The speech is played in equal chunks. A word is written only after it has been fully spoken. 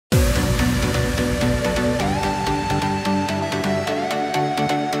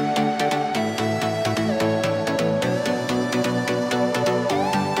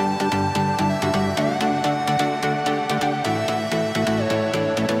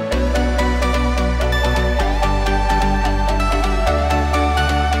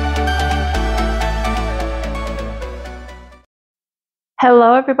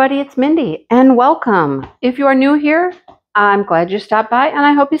Hello, everybody. It's Mindy, and welcome. If you are new here, I'm glad you stopped by, and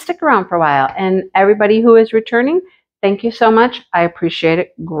I hope you stick around for a while. And everybody who is returning, thank you so much. I appreciate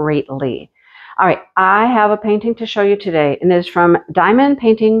it greatly. All right, I have a painting to show you today, and it is from Diamond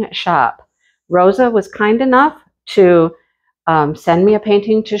Painting Shop. Rosa was kind enough to send me a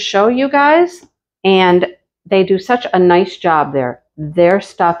painting to show you guys, and they do such a nice job there. Their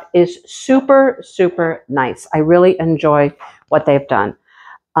stuff is super, super nice. I really enjoy what they've done.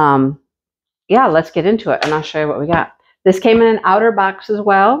 Yeah, let's get into it and I'll show you what we got. This came in an outer box as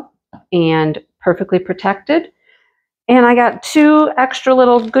well and perfectly protected. And I got two extra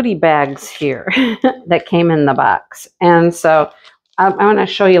little goodie bags here that came in the box. And so I want to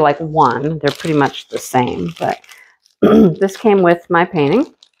show you like one. They're pretty much the same, but this came with my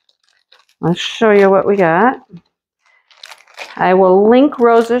painting. Let's show you what we got. I will link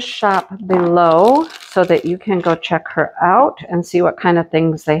Rosa's shop below so that you can go check her out and see what kind of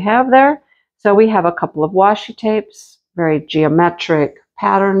things they have there. So we have a couple of washi tapes, very geometric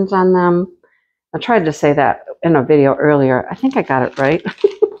patterns on them. I tried to say that in a video earlier. I think I got it right.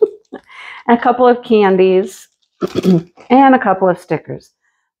 And a couple of candies and a couple of stickers.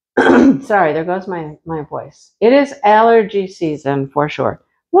 Sorry, there goes my voice. It is allergy season for sure.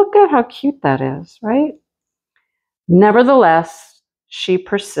 Look at how cute that is, right? Nevertheless, she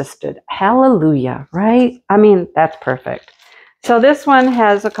persisted. Hallelujah, right? I mean, that's perfect. So this one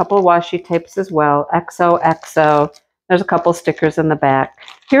has a couple of washi tapes as well. XOXO. There's a couple stickers in the back.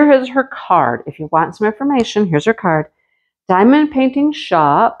 Here is her card. If you want some information, here's her card. Diamond Painting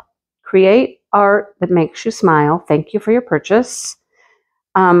Shop. Create art that makes you smile. Thank you for your purchase.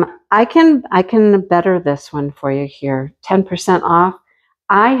 I can better this one for you here. 10% off.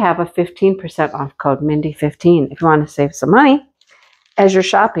 I have a 15% off code, Mindy15, if you want to save some money as you're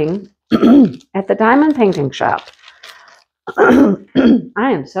shopping at the Diamond Painting Shop. I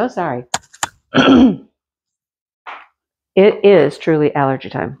am so sorry. It is truly allergy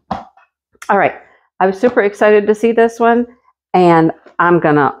time. All right. I was super excited to see this one, and I'm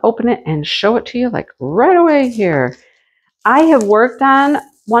going to open it and show it to you like right away here. I have worked on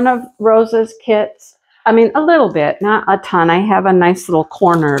one of Rosa's kits. I mean, a little bit, not a ton. I have a nice little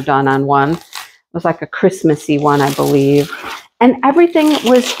corner done on one. It was like a Christmassy one, I believe. And everything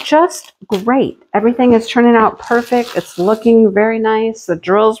was just great. Everything is turning out perfect. It's looking very nice. The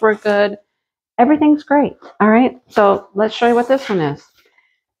drills were good. Everything's great. All right, so let's show you what this one is.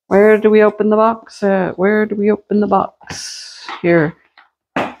 Where do we open the box? Where do we open the box? Here.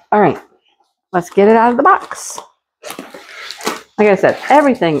 All right, let's get it out of the box. Like I said,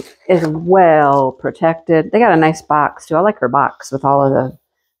 everything is well protected. They got a nice box too. I like her box with all of the,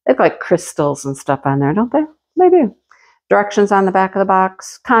 they look like crystals and stuff on there, don't they? They do. Directions on the back of the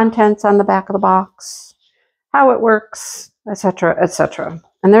box, contents on the back of the box, how it works, etc., etc.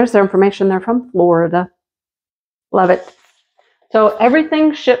 And there's their information. They're from Florida. Love it. So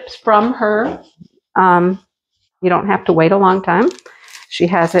everything ships from her. You don't have to wait a long time. She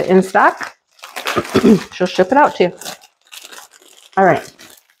has it in stock. She'll ship it out to you. All right,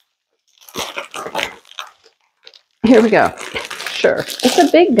 here we go. Sure, it's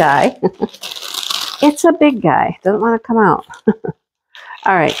a big guy. It's a big guy. Doesn't want to come out.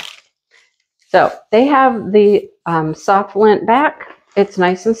 All right, so they have the soft lint back. It's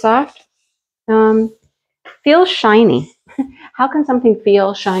nice and soft. Feels shiny. How can something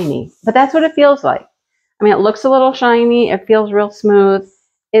feel shiny? But that's what it feels like. I mean, it looks a little shiny. It feels real smooth.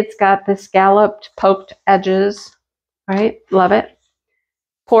 It's got the scalloped, poked edges. Right? Love it.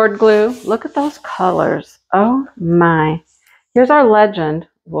 Poured glue. Look at those colors. Oh my. Here's our legend.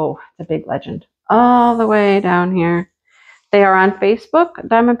 Whoa, it's a big legend. All the way down here. They are on Facebook,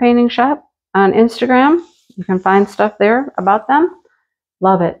 Diamond Painting Shop. On Instagram, you can find stuff there about them.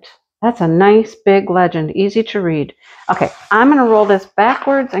 Love it. That's a nice big legend. Easy to read. Okay, I'm going to roll this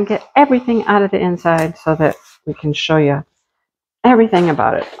backwards and get everything out of the inside so that we can show you everything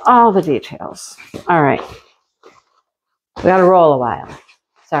about it. All the details. All right. We got to roll a while.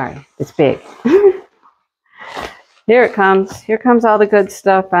 Sorry, it's big. Here it comes. Here comes all the good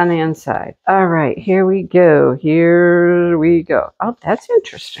stuff on the inside. All right, here we go. Here we go. Oh, that's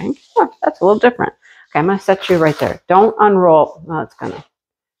interesting. Oh, that's a little different. Okay, I'm going to set you right there. Don't unroll. No, it's going to.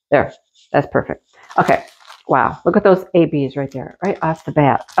 There. That's perfect. Okay. Wow. Look at those ABs right there, right off the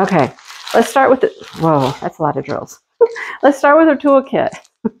bat. Okay. Let's start with the. Whoa, that's a lot of drills. Let's start with our toolkit.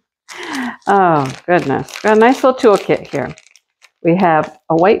 Oh, goodness. Got a nice little toolkit here. We have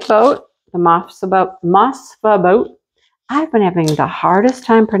a white boat, the Mosfa boat. I've been having the hardest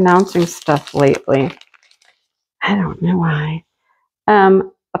time pronouncing stuff lately. I don't know why.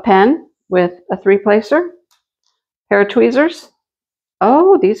 A pen with a 3-placer, pair of tweezers,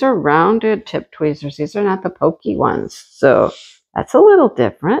 Oh, these are rounded tip tweezers. These are not the pokey ones. So that's a little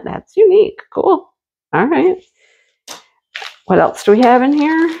different. That's unique. Cool. All right. What else do we have in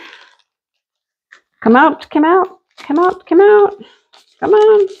here? Come out, come out, come out, come out. Come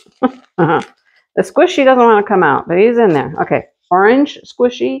on. The squishy doesn't want to come out, but he's in there. Okay. Orange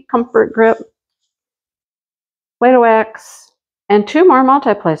squishy comfort grip, Play-Doh wax, and 2 more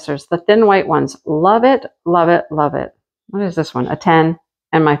multi-placers, the thin white ones. Love it, love it, love it. What is this one? A 10,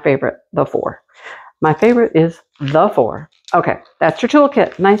 and my favorite, the 4. My favorite is the 4. Okay, that's your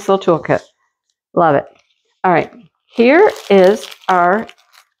toolkit. Nice little toolkit. Love it. All right, here is our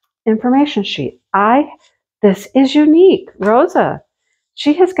information sheet. This is unique. Rosa,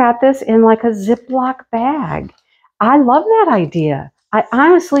 she has got this in like a Ziploc bag. I love that idea. I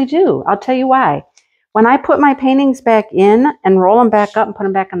honestly do. I'll tell you why. When I put my paintings back in and roll them back up and put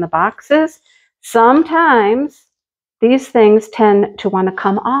them back in the boxes, sometimes these things tend to want to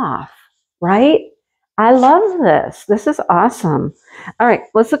come off, right? I love this. This is awesome. All right,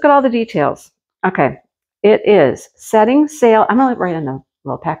 let's look at all the details. Okay, it is setting sail. I'm going to write in the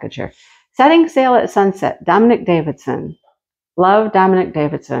little package here. Setting sail at sunset, Dominic Davidson. Love Dominic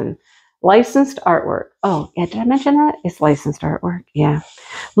Davidson. Licensed artwork. Oh, yeah, did I mention that? It's licensed artwork. Yeah.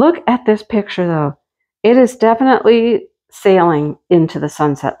 Look at this picture, though. It is definitely sailing into the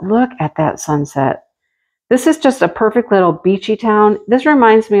sunset. Look at that sunset. This is just a perfect little beachy town. This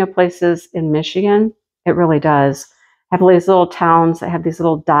reminds me of places in Michigan. It really does. Have these little towns that have these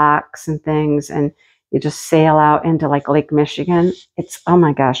little docks and things, and you just sail out into like Lake Michigan. It's, oh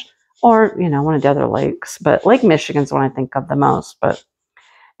my gosh. Or, you know, one of the other lakes. But Lake Michigan's what I think of the most. But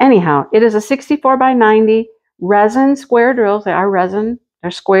anyhow, it is a 64 by 90 resin square drills. They are resin.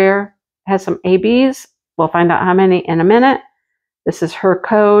 They're square. Has some ABs. We'll find out how many in a minute. This is her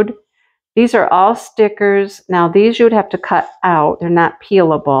code. These are all stickers. Now, these you would have to cut out. They're not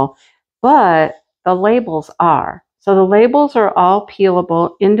peelable, but the labels are. So the labels are all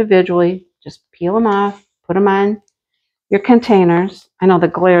peelable individually. Just peel them off, put them on your containers. I know the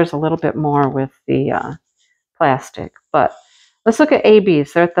glare is a little bit more with the plastic, but let's look at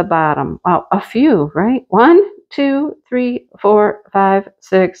ABs. They're at the bottom. Wow, a few, right? 1, 2, 3, 4, 5,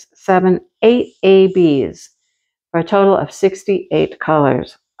 6, 7, 8 ABs for a total of 68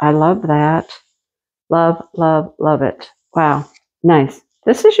 colors. I love that. Love, love, love it. Wow, nice.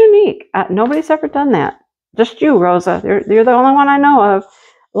 This is unique. Nobody's ever done that. Just you, Rosa. You're the only one I know of.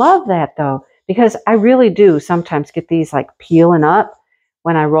 Love that, though, because I really do sometimes get these like peeling up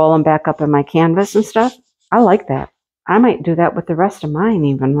when I roll them back up in my canvas and stuff. I like that. I might do that with the rest of mine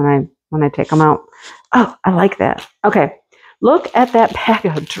even when I take them out. Oh, I like that. Okay, look at that bag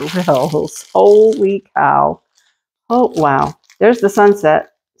of drills. Holy cow. Oh, wow. There's the sunset.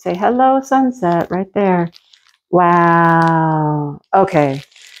 Say hello, sunset, right there. Wow. Okay,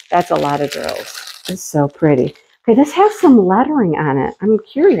 that's a lot of drills. It's so pretty. Okay, this has some lettering on it. I'm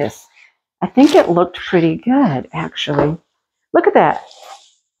curious. I think it looked pretty good, actually. Look at that.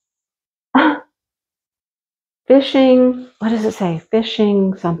 Fishing, what does it say?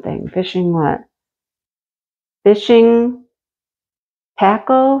 Fishing something. Fishing what? Fishing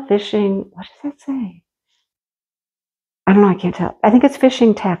tackle? Fishing, what does that say? I don't know, I can't tell. I think it's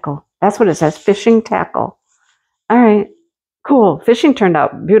fishing tackle. That's what it says, fishing tackle. All right, cool. Fishing turned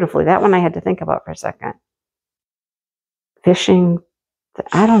out beautifully. That one I had to think about for a second. Fishing,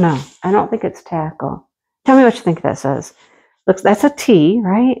 I don't know. I don't think it's tackle. Tell me what you think that says. Looks, that's a T,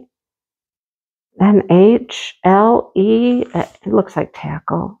 right? Then H, L, E, it looks like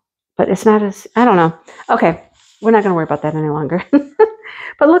tackle, but it's not as, I don't know. Okay, we're not going to worry about that any longer.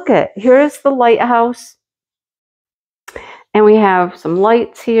 But look at, here's the lighthouse. And we have some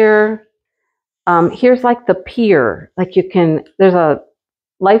lights here. Here's like the pier. Like you can, there's a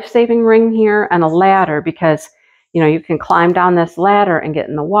life-saving ring here and a ladder because, you know, you can climb down this ladder and get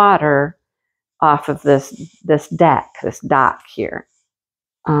in the water off of this deck, this dock here.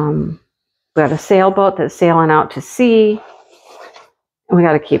 We got a sailboat that's sailing out to sea. And we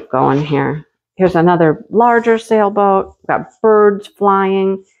got to keep going here. Here's another larger sailboat. We've got birds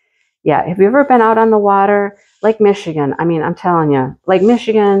flying. Yeah, have you ever been out on the water? Lake Michigan. I mean, I'm telling you, Lake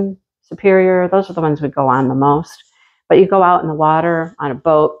Michigan, Superior, those are the ones we go on the most. But you go out in the water on a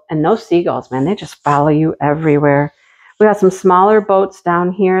boat, and those seagulls, man, they just follow you everywhere. We got some smaller boats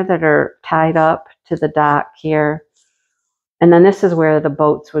down here that are tied up to the dock here. And then this is where the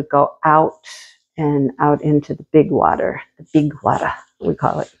boats would go out and out into the big water, we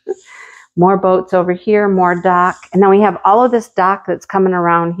call it. More boats over here, more dock. And then we have all of this dock that's coming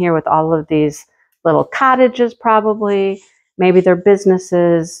around here with all of these little cottages probably. Maybe they're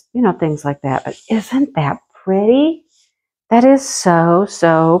businesses, you know, things like that. But isn't that pretty? That is so,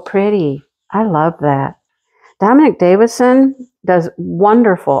 so pretty. I love that. Dominic Davison does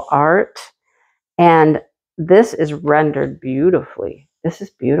wonderful art, and this is rendered beautifully. This is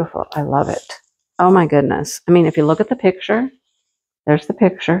beautiful. I love it. Oh my goodness. I mean, if you look at the picture, there's the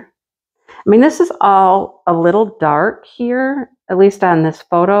picture. I mean, this is all a little dark here, at least on this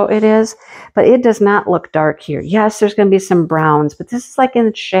photo it is, but it does not look dark here. Yes, there's going to be some browns, but this is like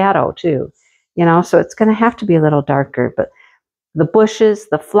in shadow too, you know, so it's going to have to be a little darker, but the bushes,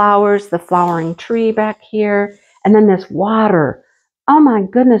 the flowers, the flowering tree back here, and then this water. Oh my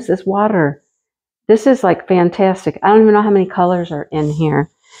goodness, this water. This is like fantastic. I don't even know how many colors are in here,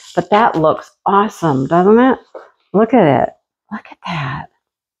 but that looks awesome, doesn't it? Look at it. Look at that.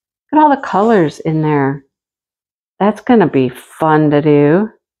 Look at all the colors in there. That's going to be fun to do.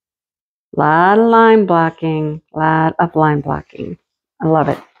 Lot of line blocking. Lot of line blocking. I love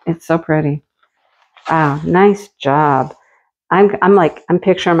it. It's so pretty. Wow, nice job. I'm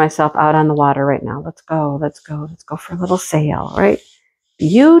picturing myself out on the water right now. Let's go for a little sail, right?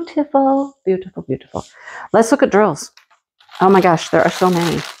 Beautiful, beautiful, beautiful. Let's look at drills. Oh my gosh, there are so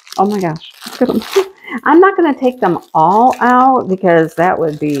many. Oh my gosh, look at them. I'm not going to take them all out because that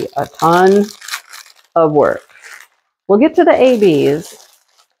would be a ton of work. We'll get to the ABs.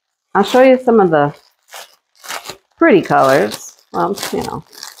 I'll show you some of the pretty colors. Well, you know,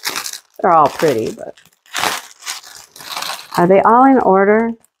 they're all pretty, but are they all in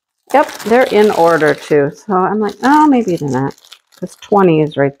order? Yep, they're in order too. So I'm like, oh, maybe they're not. Because 20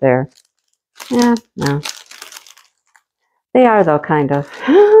 is right there. Yeah, no. They are though, kind of.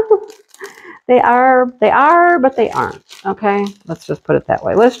 They are, but they aren't. Okay, let's just put it that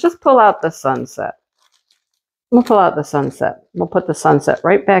way. Let's just pull out the sunset. We'll pull out the sunset. We'll put the sunset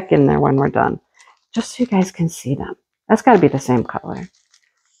right back in there when we're done. Just so you guys can see them. That's got to be the same color.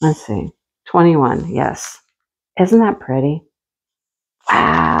 Let's see. 21, yes. Isn't that pretty?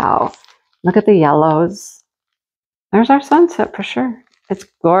 Wow. Look at the yellows. There's our sunset for sure. It's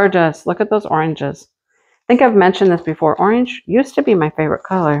gorgeous. Look at those oranges. I think I've mentioned this before. Orange used to be my favorite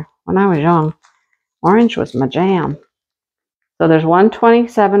color when I was young. Orange was my jam. So there's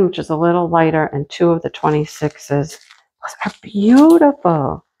 127, which is a little lighter, and 2 of the 26s. Those are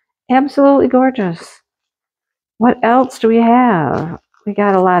beautiful. Absolutely gorgeous. What else do we have? We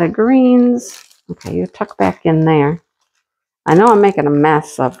got a lot of greens. Okay, you tuck back in there. I know I'm making a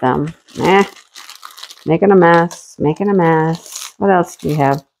mess of them. Making a mess, making a mess. What else do we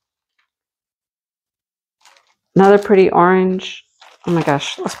have? Another pretty orange. Oh my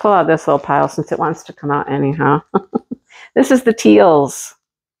gosh, let's pull out this little pile since it wants to come out anyhow. This is the teals.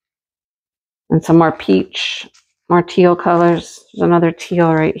 And some more peach, more teal colors. There's another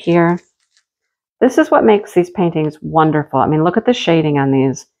teal right here. This is what makes these paintings wonderful. I mean, look at the shading on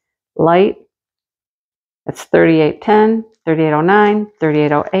these. Light, it's 3810, 3809,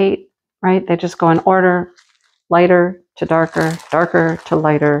 3808, right? They just go in order, lighter to darker, darker to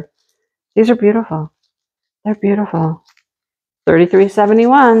lighter. These are beautiful. They're beautiful.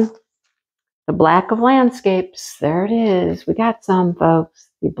 3371, the black of landscapes. There it is. We got some, folks.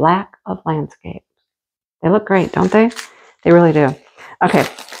 The black of landscapes. They look great, don't they? They really do. Okay,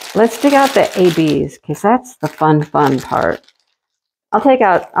 let's dig out the ABs, because that's the fun part. I'll take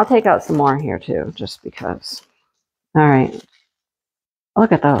out some more here too, just because. All right.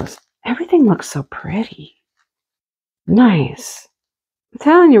 Look at those. Everything looks so pretty. Nice. I'm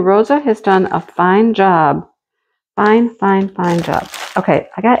telling you, Rosa has done a fine job. Fine job. Okay,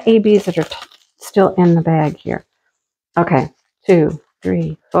 I got ABs that are still in the bag here. Okay, 2,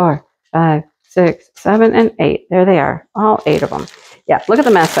 3, 4, 5, 6, 7, and 8. There they are. All 8 of them. Yeah, look at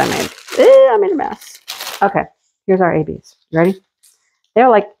the mess I made. I made a mess. Okay, here's our ABs. You ready? They're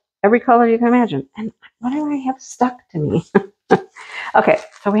like every color you can imagine. And what do I have stuck to me? Okay,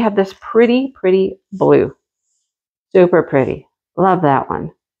 so we have this pretty blue. Super pretty. Love that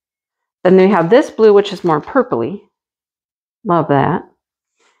one. Then we have this blue, which is more purpley. Love that.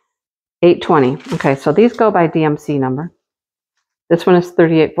 820. Okay, so these go by DMC number. This one is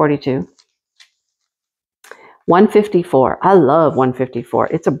 3842. 154. I love 154.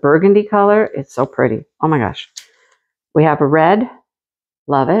 It's a burgundy color. It's so pretty. Oh my gosh. We have a red.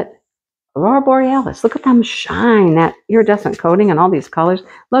 Love it. Aurora Borealis. Look at them shine. That iridescent coating and all these colors.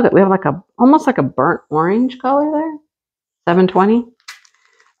 Look at, we have like almost like a burnt orange color there. 720.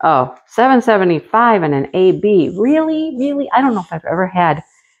 Oh, 775 and an AB. Really? I don't know if I've ever had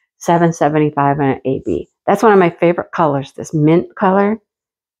 775 and an AB. That's one of my favorite colors, this mint color.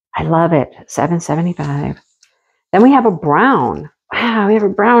 I love it. 775. Then we have a brown. Wow, we have a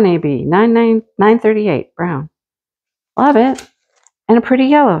brown AB. 938 brown. Love it. And a pretty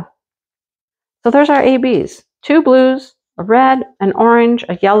yellow. So there's our ABs. 2 blues, a red, an orange,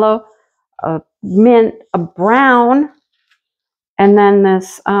 a yellow, a mint, a brown, and then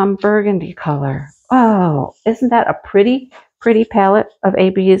this burgundy color. Oh, isn't that a pretty, pretty palette of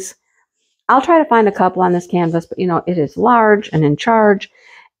ABs? I'll try to find a couple on this canvas, but you know, it is large and in charge,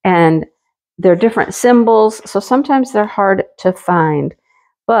 and they're different symbols, so sometimes they're hard to find.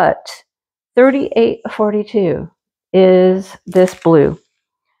 But 3842 is this blue.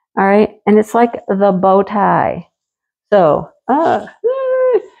 All right, and it's like the bow tie. So,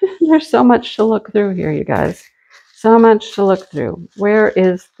 there's so much to look through here, you guys. So much to look through. Where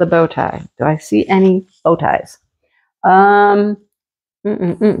is the bow tie? Do I see any bow ties?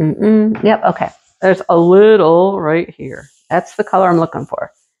 Yep, okay. There's a little right here. That's the color I'm looking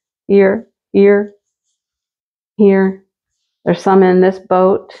for. Here, here, here. There's some in this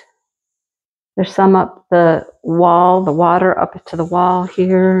boat. There's some up the wall, the water up to the wall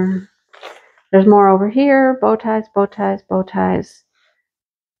here. There's more over here. Bow ties, bow ties, bow ties.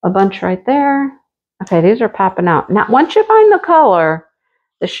 A bunch right there. Okay, these are popping out. Now, once you find the color,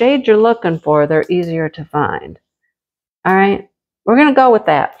 the shade you're looking for, they're easier to find. All right, we're going to go with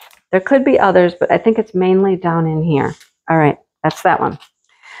that. There could be others, but I think it's mainly down in here. All right, that's that one.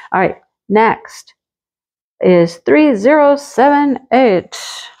 All right, next is 3078,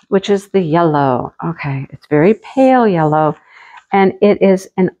 which is the yellow. Okay, it's very pale yellow, and it is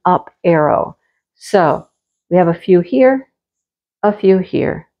an up arrow. So we have a few here, a few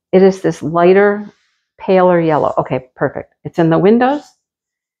here. It is this lighter, paler yellow. Okay, perfect. It's in the windows,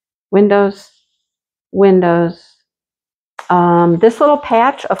 windows, windows. This little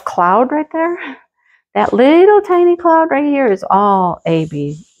patch of cloud right there, that little tiny cloud right here is all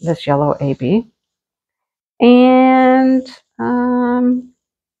AB, this yellow AB. And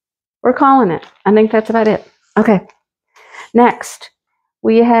we're calling it. I think that's about it. Okay. Next,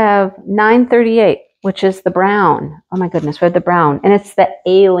 we have 938, which is the brown. Oh my goodness, we have the brown. And it's the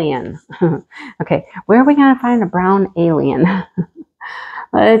alien. Okay, where are we going to find a brown alien?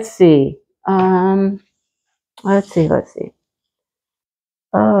 Let's see. Let's see.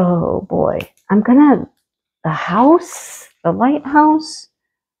 Oh boy. The house? The lighthouse?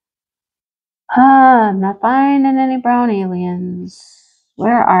 I'm not finding any brown aliens.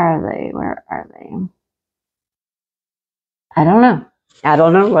 Where are they? Where are they? I don't know. I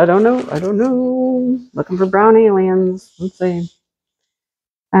don't know. Looking for brown aliens. Let's see.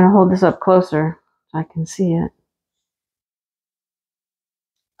 I'm gonna hold this up closer so I can see it.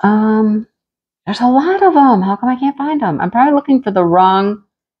 There's a lot of them. How come I can't find them? I'm probably looking for the wrong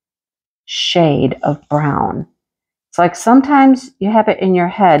shade of brown. It's like sometimes you have it in your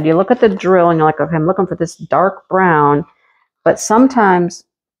head. You look at the drill and you're like, okay, I'm looking for this dark brown. But sometimes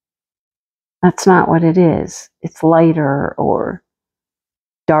that's not what it is. It's lighter or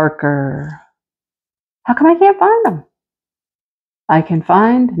darker. How come I can't find them? I can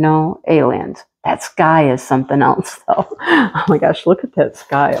find no aliens. That sky is something else, though. Oh my gosh, look at that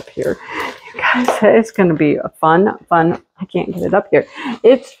sky up here. You guys, it's going to be a fun. I can't get it up here.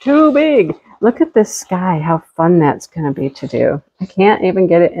 It's too big. Look at this sky, how fun that's going to be to do. I can't even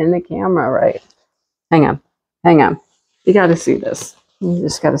get it in the camera right. Hang on. You got to see this. You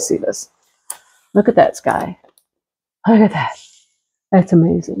just got to see this. Look at that sky. Look at that. That's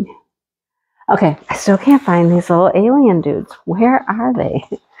amazing. Okay, I still can't find these little alien dudes. Where are they?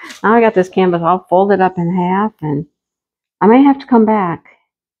 Now I got this canvas all folded up in half, and I may have to come back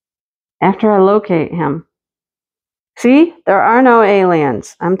after I locate him. See, there are no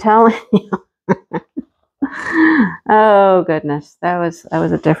aliens. I'm telling you. Oh goodness, that was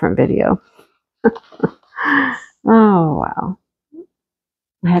a different video. Oh wow,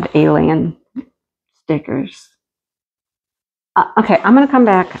 I had alien stickers. Okay, I'm gonna come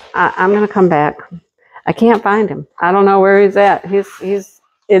back. I'm gonna come back. I can't find him. I don't know where he's at. He's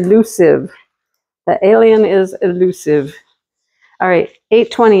elusive. The alien is elusive. All right,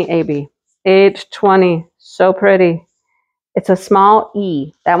 820 AB. 820, so pretty. It's a small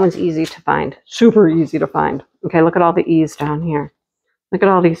E. That one's easy to find. Super easy to find. Okay, look at all the E's down here. Look at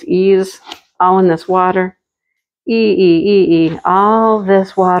all these E's, all in this water. E. All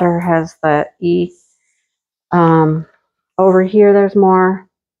this water has the E. Over here, there's more.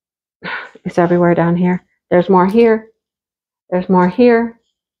 It's everywhere down here. There's more here. There's more here.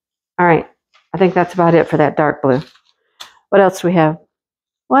 All right, I think that's about it for that dark blue. What else do we have?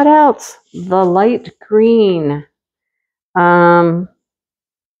 What else? The light green. It's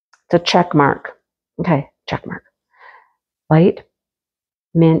a check mark. Okay, check mark. Light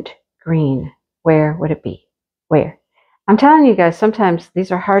mint green. Where would it be? Where? I'm telling you guys, sometimes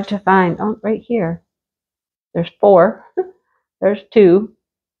these are hard to find. Oh, right here. There's 4. There's 2.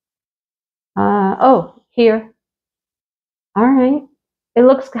 Oh, here. All right. It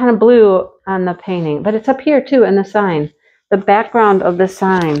looks kind of blue on the painting, but it's up here too in the sign. The background of the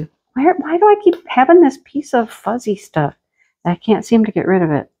sign. Why do I keep having this piece of fuzzy stuff? I can't seem to get rid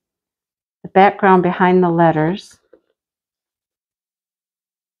of it. The background behind the letters.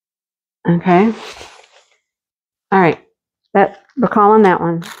 Okay. All right. We're calling that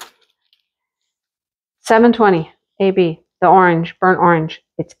one. 720 AB. The orange, burnt orange.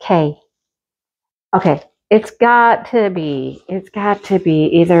 It's K. Okay. It's got to be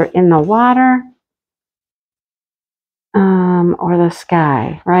either in the water or the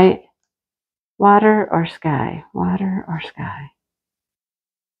sky, right? Water or sky. Water or sky.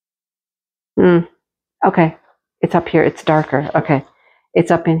 Okay. It's up here. It's darker. Okay.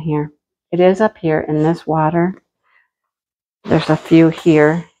 It's up in here. It is up here in this water. There's a few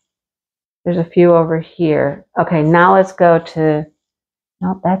here. There's a few over here. Okay, now let's go to,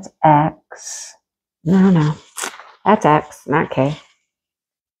 nope, that's X. No. That's X, not K.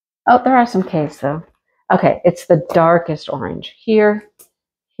 Oh, there are some Ks though. Okay, it's the darkest orange. Here,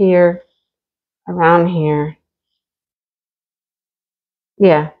 here, around here.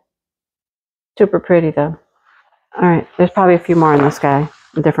 Yeah, super pretty though. All right, there's probably a few more in the sky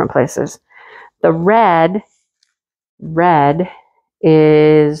in different places. The red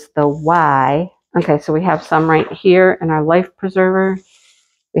is the Y. Okay, so we have some right here in our life preserver.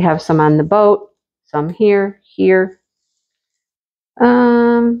 We have some on the boat, some here.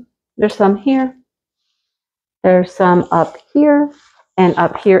 There's some here. There's some up here and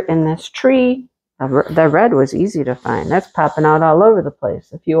up here in this tree. The red was easy to find. That's popping out all over the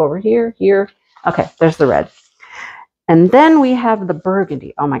place. A few over here, here. Okay, there's the red. And then we have the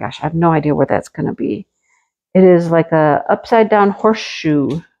burgundy. Oh my gosh, I have no idea where that's going to be. It is like a upside down horseshoe.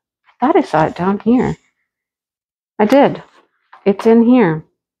 I thought I saw it down here. I did. It's in here.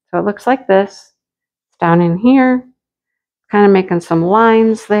 So it looks like this. It's down in here. Kind of making some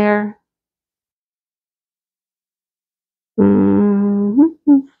lines there.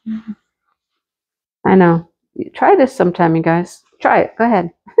 I know. Try this sometime, you guys. Try it. Go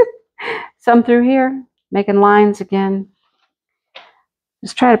ahead. Some through here, making lines again.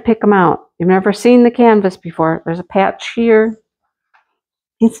 Just try to pick them out. You've never seen the canvas before. There's a patch here.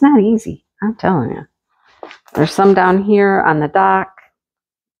 It's not easy, I'm telling you. There's some down here on the dock,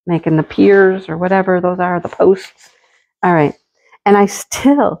 making the piers or whatever those are, the posts. All right. And I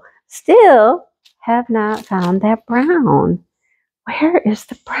still have not found that brown. Where is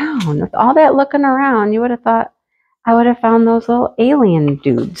the brown? With all that looking around, you would have thought I would have found those little alien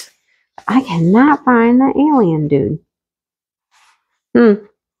dudes. I cannot find the alien dude. And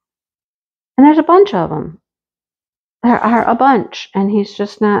there's a bunch of them. There are a bunch, and he's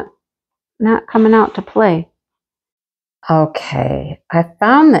just not coming out to play. Okay, I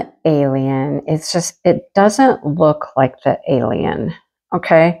found the alien. It's just, it doesn't look like the alien.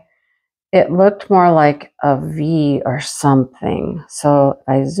 Okay. It looked more like a V or something. So if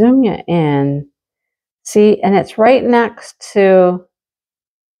I zoom you in, see, and it's right next to,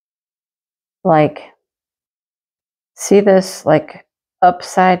 like, see this, like,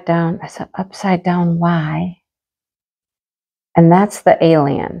 upside down, it's an upside down Y. And that's the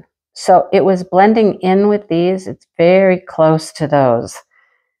alien. So it was blending in with these. It's very close to those.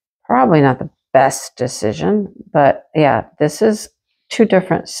 Probably not the best decision, but yeah, this is two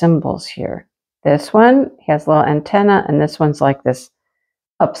different symbols here. This one has a little antenna, and this one's like this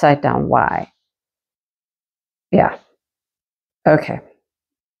upside down Y. Yeah. Okay.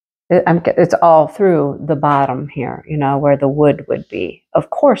 It's all through the bottom here, you know, where the wood would be. Of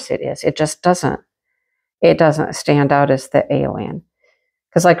course it is. It just doesn't. It doesn't stand out as the alien.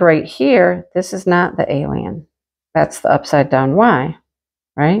 Because like right here, this is not the alien. That's the upside down Y,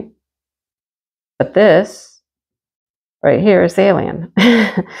 right? But this right here is the alien.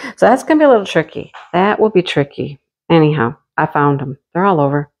 So that's going to be a little tricky. That will be tricky. Anyhow, I found them. They're all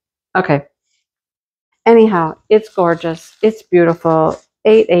over. Okay. Anyhow, it's gorgeous. It's beautiful.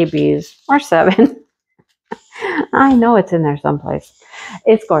 8 ABs or 7. I know it's in there someplace.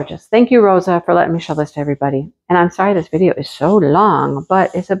 It's gorgeous. Thank you, Rosa, for letting me show this to everybody. And I'm sorry this video is so long, but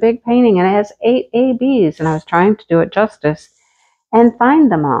it's a big painting and it has 8 ABs, and I was trying to do it justice and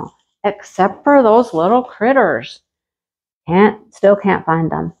find them all, except for those little critters. Still can't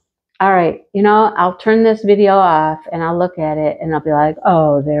find them. All right, you know, I'll turn this video off and I'll look at it and I'll be like,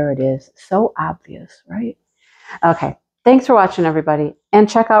 oh, there it is. So obvious, right? Okay, thanks for watching, everybody. And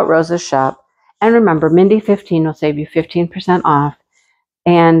check out Rosa's shop. And remember, Mindy15 will save you 15% off.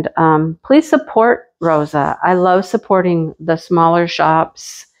 And please support Rosa. I love supporting the smaller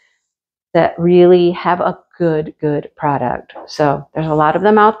shops that really have a good product. So there's a lot of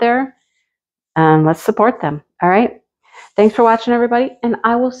them out there. And let's support them. All right. Thanks for watching, everybody, and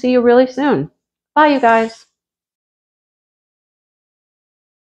I will see you really soon. Bye, you guys.